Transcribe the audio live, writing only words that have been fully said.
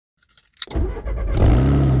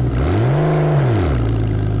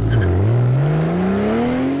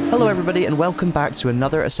everybody and welcome back to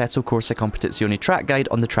another Assetto Corsa Competizione track guide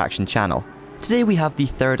on the Traxion channel. Today we have the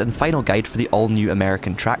third and final guide for the all-new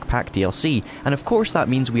American Track Pack DLC, and of course that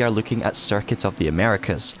means we are looking at Circuit of the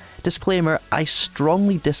Americas. Disclaimer, I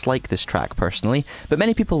strongly dislike this track personally, but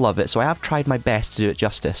many people love it, so I have tried my best to do it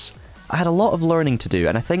justice. I had a lot of learning to do,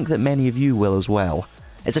 and I think that many of you will as well.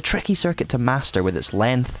 It's a tricky circuit to master with its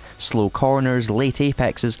length, slow corners, late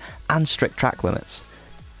apexes, and strict track limits.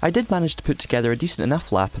 I did manage to put together a decent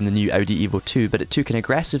enough lap in the new Audi Evo 2, but it took an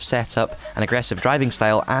aggressive setup, an aggressive driving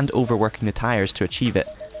style, and overworking the tyres to achieve it.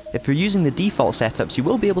 If you're using the default setups, you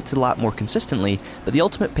will be able to lap more consistently, but the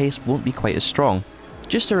ultimate pace won't be quite as strong.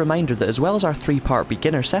 Just a reminder that as well as our 3-part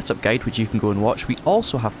beginner setup guide, which you can go and watch, we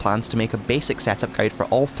also have plans to make a basic setup guide for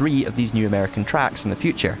all 3 of these new American tracks in the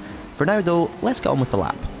future. For now though, let's get on with the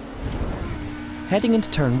lap. Heading into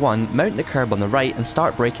turn 1, mount the curb on the right and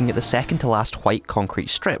start braking at the second to last white concrete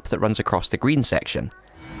strip that runs across the green section.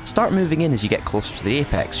 Start moving in as you get closer to the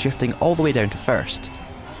apex, shifting all the way down to first.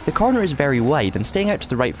 The corner is very wide and staying out to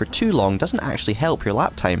the right for too long doesn't actually help your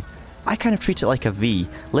lap time. I kind of treat it like a V,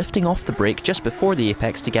 lifting off the brake just before the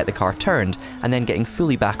apex to get the car turned and then getting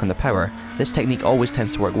fully back on the power. This technique always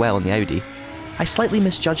tends to work well in the Audi. I slightly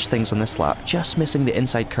misjudged things on this lap, just missing the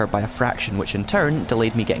inside curb by a fraction, which in turn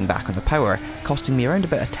delayed me getting back on the power, costing me around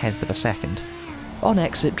about 1/10 of a second. On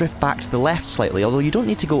exit, drift back to the left slightly, although you don't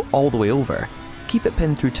need to go all the way over. Keep it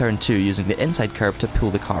pinned through turn 2 using the inside curb to pull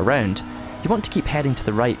the car round. You want to keep heading to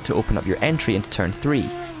the right to open up your entry into turn 3.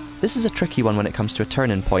 This is a tricky one when it comes to a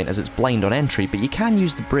turn-in point as it's blind on entry, but you can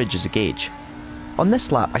use the bridge as a gauge. On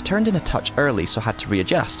this lap, I turned in a touch early so had to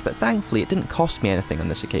readjust, but thankfully it didn't cost me anything on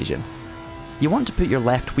this occasion. You want to put your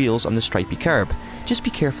left wheels on the stripy curb. Just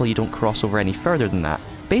be careful you don't cross over any further than that.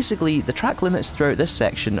 Basically, the track limits throughout this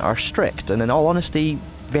section are strict and in all honesty,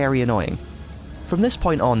 very annoying. From this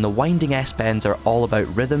point on, the winding S-bends are all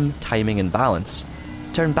about rhythm, timing and balance.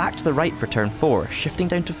 Turn back to the right for turn 4, shifting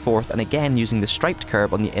down to 4th and again using the striped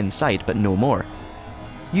curb on the inside but no more.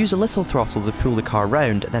 Use a little throttle to pull the car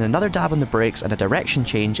round, then another dab on the brakes and a direction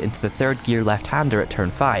change into the 3rd gear left-hander at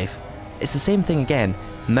turn 5. It's the same thing again,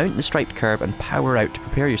 mount the striped curb and power out to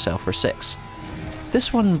prepare yourself for 6.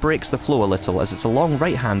 This one breaks the flow a little as it's a long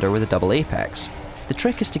right-hander with a double apex. The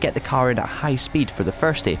trick is to get the car in at high speed for the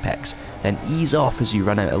first apex, then ease off as you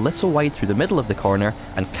run out a little wide through the middle of the corner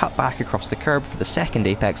and cut back across the curb for the second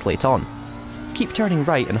apex late on. Keep turning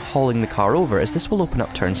right and hauling the car over as this will open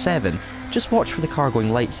up turn 7, just watch for the car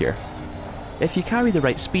going light here. If you carry the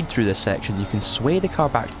right speed through this section, you can sway the car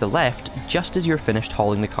back to the left just as you're finished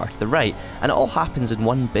hauling the car to the right, and it all happens in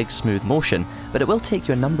one big smooth motion, but it will take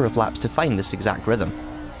you a number of laps to find this exact rhythm.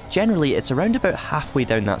 Generally, it's around about halfway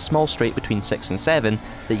down that small straight between 6 and 7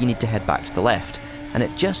 that you need to head back to the left, and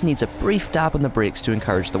it just needs a brief dab on the brakes to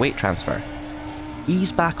encourage the weight transfer.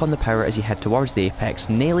 Ease back on the power as you head towards the apex,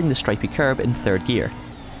 nailing the stripy curb in 3rd gear.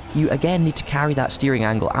 You again need to carry that steering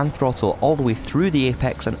angle and throttle all the way through the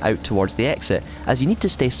apex and out towards the exit, as you need to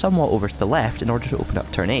stay somewhat over to the left in order to open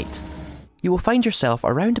up turn 8. You will find yourself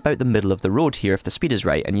around about the middle of the road here if the speed is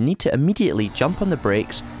right, and you need to immediately jump on the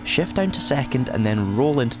brakes, shift down to 2nd and then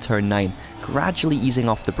roll into turn 9, gradually easing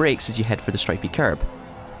off the brakes as you head for the stripy curb.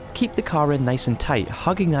 Keep the car in nice and tight,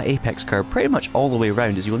 hugging that apex curb pretty much all the way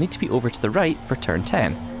around as you will need to be over to the right for turn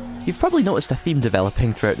 10. You've probably noticed a theme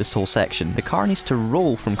developing throughout this whole section. The car needs to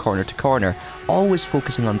roll from corner to corner, always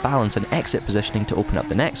focusing on balance and exit positioning to open up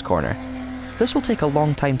the next corner. This will take a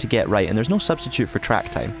long time to get right and there's no substitute for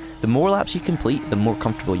track time. The more laps you complete, the more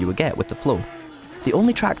comfortable you will get with the flow. The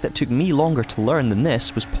only track that took me longer to learn than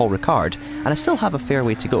this was Paul Ricard, and I still have a fair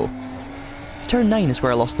way to go. Turn 9 is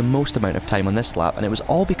where I lost the most amount of time on this lap, and it was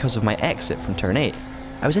all because of my exit from turn 8.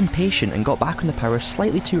 I was impatient and got back on the power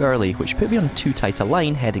slightly too early, which put me on too tight a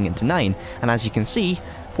line heading into 9, and as you can see,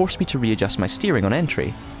 forced me to readjust my steering on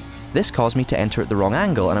entry. This caused me to enter at the wrong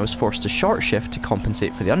angle and I was forced to short shift to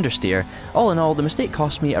compensate for the understeer. All in all, the mistake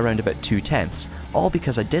cost me around about 2/10, all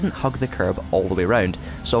because I didn't hug the curb all the way around,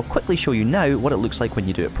 so I'll quickly show you now what it looks like when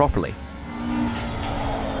you do it properly.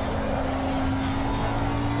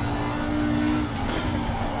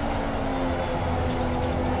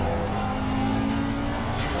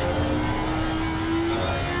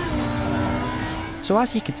 So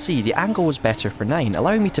as you could see, the angle was better for 9,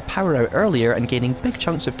 allowing me to power out earlier and gaining big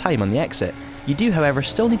chunks of time on the exit. You do however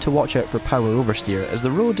still need to watch out for power oversteer, as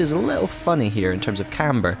the road is a little funny here in terms of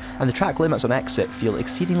camber, and the track limits on exit feel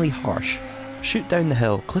exceedingly harsh. Shoot down the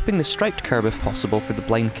hill, clipping the striped curb if possible for the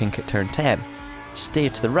blind kink at turn 10. Stay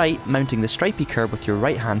to the right, mounting the stripy curb with your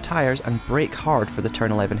right hand tyres and brake hard for the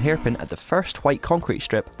turn 11 hairpin at the first white concrete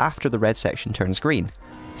strip after the red section turns green.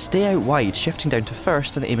 Stay out wide, shifting down to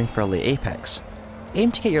first and aiming for a late apex.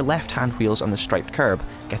 Aim to get your left hand wheels on the striped curb,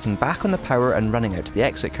 getting back on the power and running out to the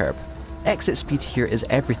exit curb. Exit speed here is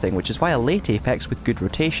everything, which is why a late apex with good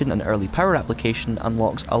rotation and early power application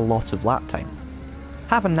unlocks a lot of lap time.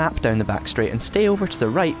 Have a nap down the back straight and stay over to the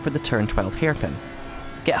right for the turn 12 hairpin.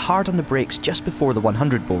 Get hard on the brakes just before the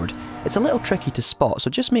 100 board. It's a little tricky to spot, so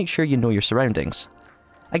just make sure you know your surroundings.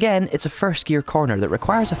 Again, it's a first gear corner that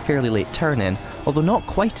requires a fairly late turn in, although not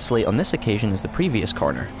quite as late on this occasion as the previous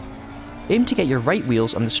corner. Aim to get your right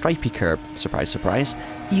wheels on the stripy curb, surprise surprise,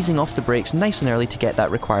 easing off the brakes nice and early to get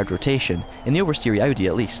that required rotation, in the oversteery Audi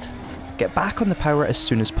at least. Get back on the power as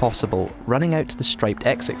soon as possible, running out to the striped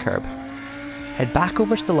exit curb. Head back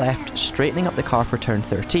over to the left, straightening up the car for turn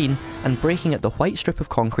 13, and braking at the white strip of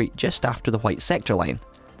concrete just after the white sector line.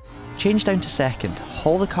 Change down to second,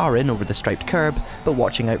 haul the car in over the striped curb, but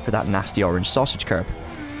watching out for that nasty orange sausage curb.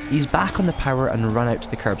 Ease back on the power and run out to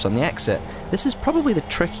the curbs on the exit. This is probably the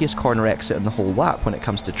trickiest corner exit in the whole lap when it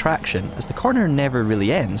comes to traction, as the corner never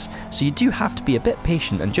really ends, so you do have to be a bit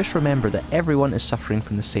patient and just remember that everyone is suffering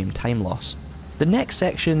from the same time loss. The next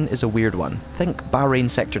section is a weird one. Think Bahrain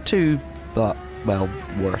Sector 2, but, well,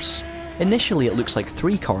 worse. Initially it looks like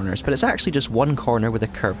 3 corners, but it's actually just 1 corner with a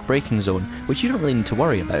curved braking zone, which you don't really need to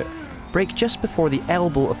worry about. Brake just before the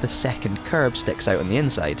elbow of the second curb sticks out on the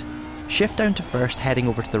inside. Shift down to first, heading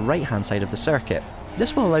over to the right hand side of the circuit.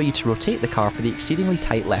 This will allow you to rotate the car for the exceedingly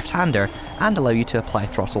tight left-hander and allow you to apply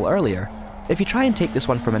throttle earlier. If you try and take this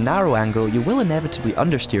one from a narrow angle, you will inevitably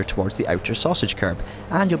understeer towards the outer sausage curb,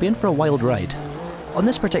 and you'll be in for a wild ride. On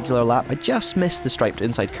this particular lap, I just missed the striped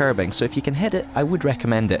inside curbing, so if you can hit it, I would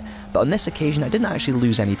recommend it, but on this occasion I didn't actually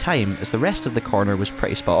lose any time, as the rest of the corner was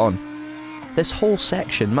pretty spot on. This whole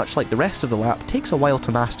section, much like the rest of the lap, takes a while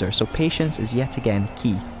to master, so patience is yet again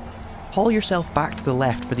key. Haul yourself back to the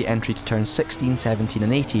left for the entry to turns 16, 17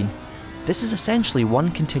 and 18. This is essentially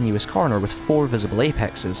one continuous corner with 4 visible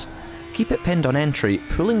apexes. Keep it pinned on entry,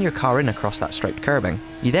 pulling your car in across that striped curbing.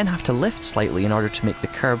 You then have to lift slightly in order to make the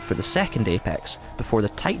curb for the second apex, before the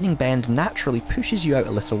tightening bend naturally pushes you out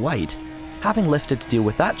a little wide. Having lifted to deal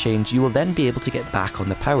with that change, you will then be able to get back on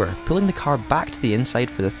the power, pulling the car back to the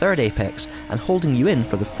inside for the third apex and holding you in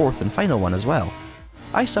for the fourth and final one as well.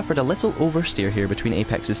 I suffered a little oversteer here between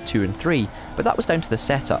apexes 2 and 3, but that was down to the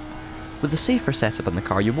setup. With the safer setup in the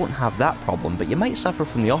car you won't have that problem, but you might suffer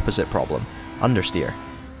from the opposite problem, understeer.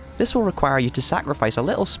 This will require you to sacrifice a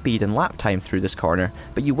little speed and lap time through this corner,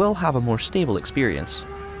 but you will have a more stable experience.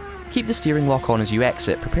 Keep the steering lock on as you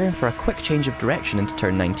exit, preparing for a quick change of direction into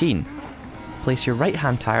turn 19. Place your right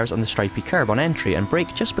hand tyres on the stripy curb on entry and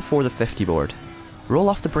brake just before the 50 board. Roll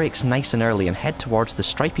off the brakes nice and early and head towards the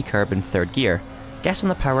stripy curb in third gear. Get on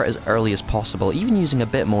the power as early as possible, even using a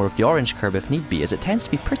bit more of the orange curb if need be, as it tends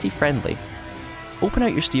to be pretty friendly. Open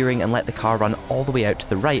out your steering and let the car run all the way out to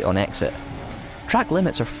the right on exit. Track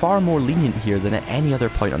limits are far more lenient here than at any other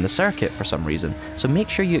point on the circuit for some reason, so make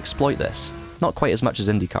sure you exploit this. Not quite as much as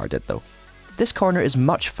IndyCar did though. This corner is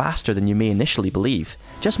much faster than you may initially believe.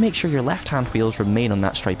 Just make sure your left hand wheels remain on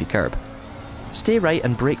that stripy curb. Stay right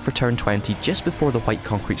and brake for turn 20 just before the white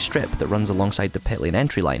concrete strip that runs alongside the pit lane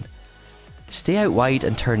entry line. Stay out wide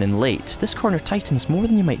and turn in late. This corner tightens more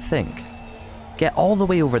than you might think. Get all the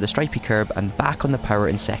way over the stripy curb and back on the power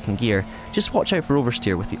in second gear. Just watch out for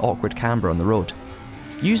oversteer with the awkward camber on the road.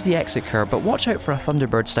 Use the exit curb, but watch out for a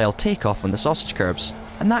Thunderbird style takeoff on the sausage curbs.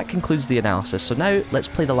 And that concludes the analysis, so now let's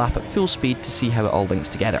play the lap at full speed to see how it all links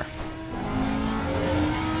together.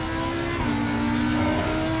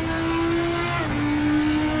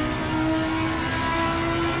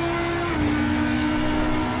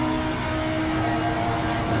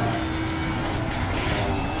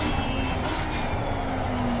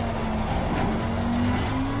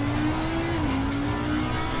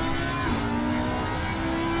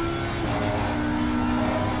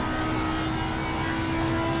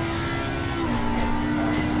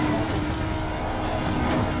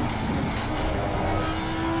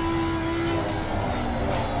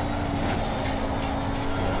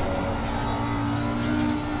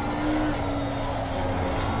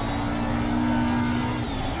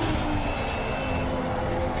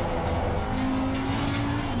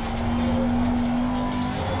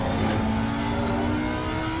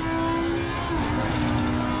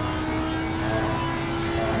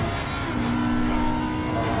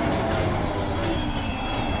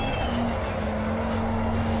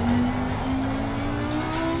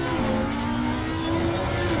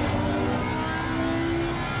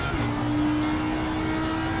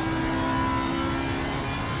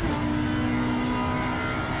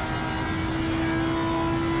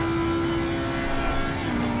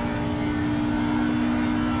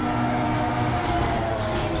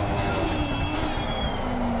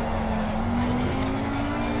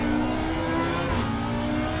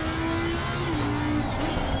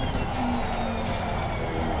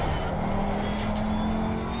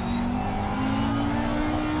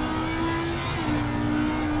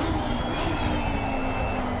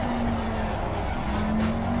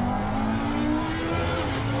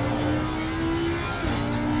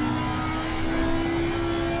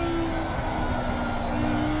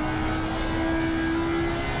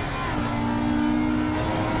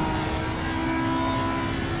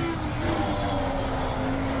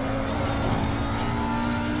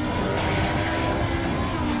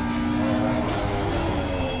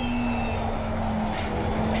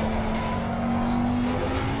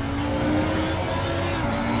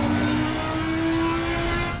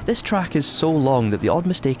 This track is so long that the odd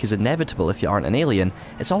mistake is inevitable if you aren't an alien.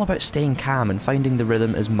 It's all about staying calm and finding the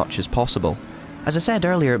rhythm as much as possible. As I said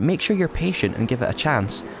earlier, make sure you're patient and give it a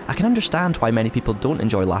chance. I can understand why many people don't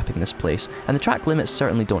enjoy lapping this place, and the track limits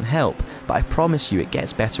certainly don't help, but I promise you it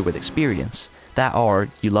gets better with experience. That or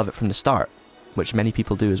you love it from the start, which many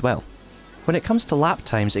people do as well. When it comes to lap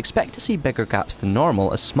times, expect to see bigger gaps than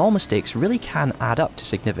normal, as small mistakes really can add up to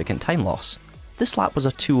significant time loss. This lap was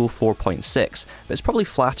a 2:04.6, but it's probably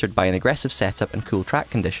flattered by an aggressive setup and cool track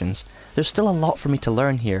conditions. There's still a lot for me to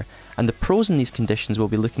learn here, and the pros in these conditions will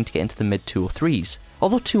be looking to get into the mid 2:03s.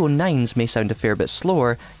 Although 2:09s may sound a fair bit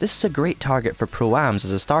slower, this is a great target for Pro-Ams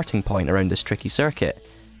as a starting point around this tricky circuit.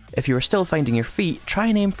 If you are still finding your feet, try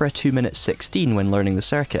and aim for a 2:16 when learning the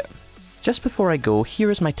circuit. Just before I go, here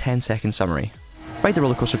is my 10-second summary. Ride the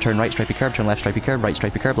roller coaster, turn right stripy curb, turn left stripy curb, right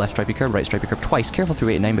stripy curb, left stripy curb, right stripy curb twice, careful through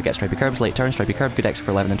 8 and 9 but get stripy curbs, late turn, stripy curb, good exit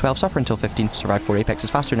for 11 and 12, suffer until 15, survive 4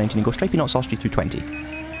 apexes faster, 19 and go stripy not saucedy through 20.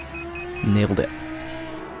 Nailed it.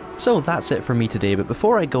 So that's it for me today, but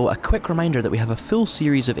before I go, a quick reminder that we have a full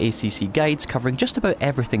series of ACC guides covering just about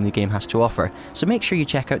everything the game has to offer, so make sure you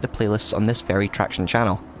check out the playlists on this very Traxion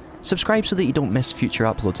channel. Subscribe so that you don't miss future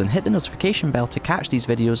uploads and hit the notification bell to catch these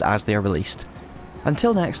videos as they are released.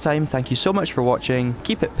 Until next time, thank you so much for watching,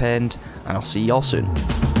 keep it pinned, and I'll see y'all soon.